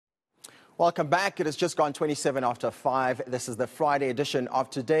Welcome back. It has just gone 27 after 5. This is the Friday edition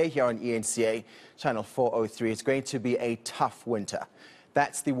of Today here on eNCA, Channel 403. It's going to be a tough winter.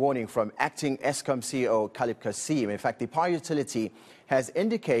 That's the warning from acting Eskom CEO Calib Cassim. In fact, the power utility has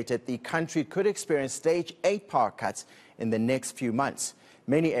indicated the country could experience stage 8 power cuts in the next few months.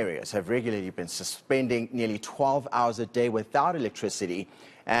 Many areas have regularly been suspending nearly 12 hours a day without electricity.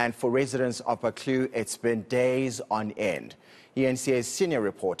 And for residents of Buccleuch, it's been days on end. eNCA's senior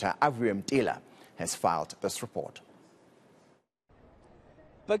reporter Aviwe Mtila has filed this report.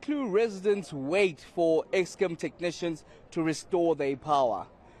 Buccleuch residents wait for Eskom technicians to restore their power.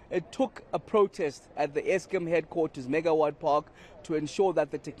 It took a protest at the Eskom headquarters Megawatt Park to ensure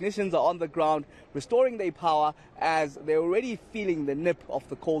that the technicians are on the ground restoring their power, as they're already feeling the nip of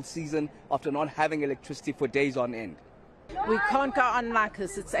the cold season after not having electricity for days on end. We can't go on like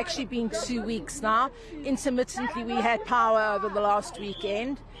this. It's actually been 2 weeks now. Intermittently, we had power over the last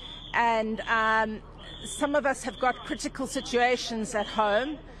weekend, and some of us have got critical situations at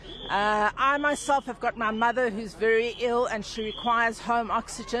home. I myself have got my mother who's very ill and she requires home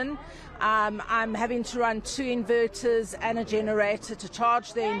oxygen. I'm having to run 2 inverters and a generator to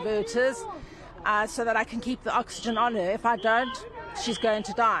charge the inverters so that I can keep the oxygen on her. If I don't, she's going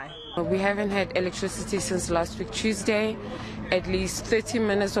to die. We haven't had electricity since last week Tuesday. At least 30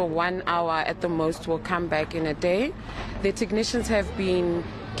 minutes or 1 hour at the most will come back in a day. The technicians have been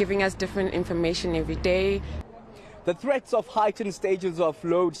giving us different information every day. The threats of heightened stages of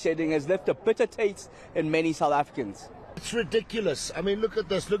load shedding has left a bitter taste in many South Africans. It's ridiculous. I mean, look at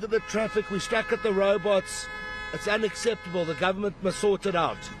this. Look at the traffic. We're stuck at the robots. It's unacceptable. The government must sort it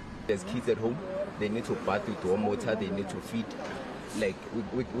out. There's kids at home. They need to bath with warm water. They need to feed. Like,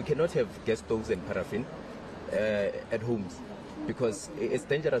 we cannot have gas stoves and paraffin at homes because it's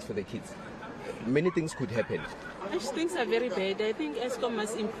dangerous for the kids. Many things could happen. Things are very bad. I think Eskom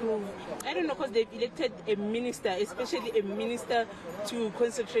must improve. I don't know, because they've elected a minister, especially a minister, to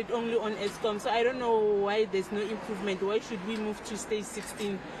concentrate only on Eskom. So I don't know why there's no improvement. Why should we move to stage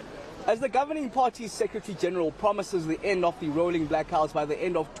 16? As the governing party's Secretary General promises the end of the rolling blackouts by the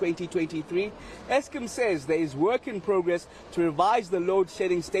end of 2023, Eskom says there is work in progress to revise the load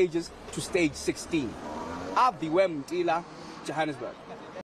shedding stages to stage 16. Aviwe Mtila, Johannesburg.